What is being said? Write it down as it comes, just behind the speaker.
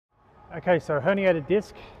Okay, so herniated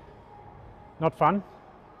disc, not fun.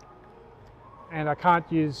 And I can't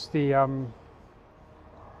use the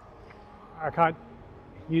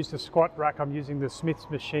squat rack. I'm using the Smith's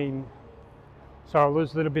machine, so I'll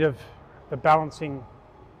lose a little bit of the balancing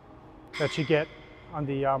that you get on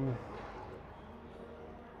the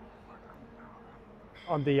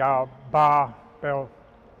barbell.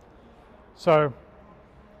 So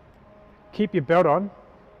keep your belt on,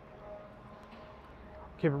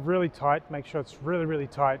 keep it really tight, make sure it's really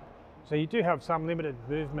tight. So you do have some limited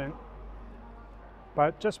movement,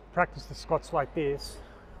 but just practice the squats like this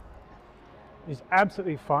is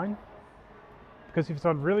absolutely fine, because if it's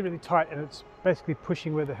on really tight and it's basically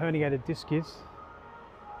pushing where the herniated disc is,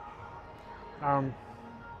 you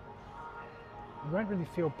won't really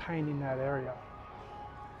feel pain in that area.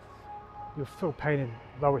 You'll feel pain in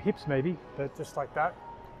lower hips maybe, but just like that.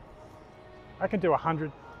 I can do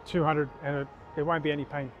 100, 200 and there won't be any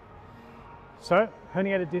pain. So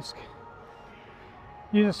herniated disc,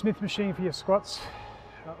 use a Smith machine for your squats,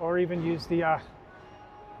 or even use the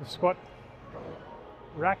squat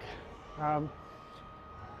rack.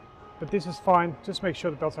 But this is fine. Just make sure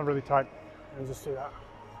the belt's not really tight and just do that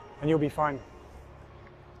and you'll be fine.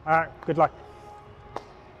 All right, good luck.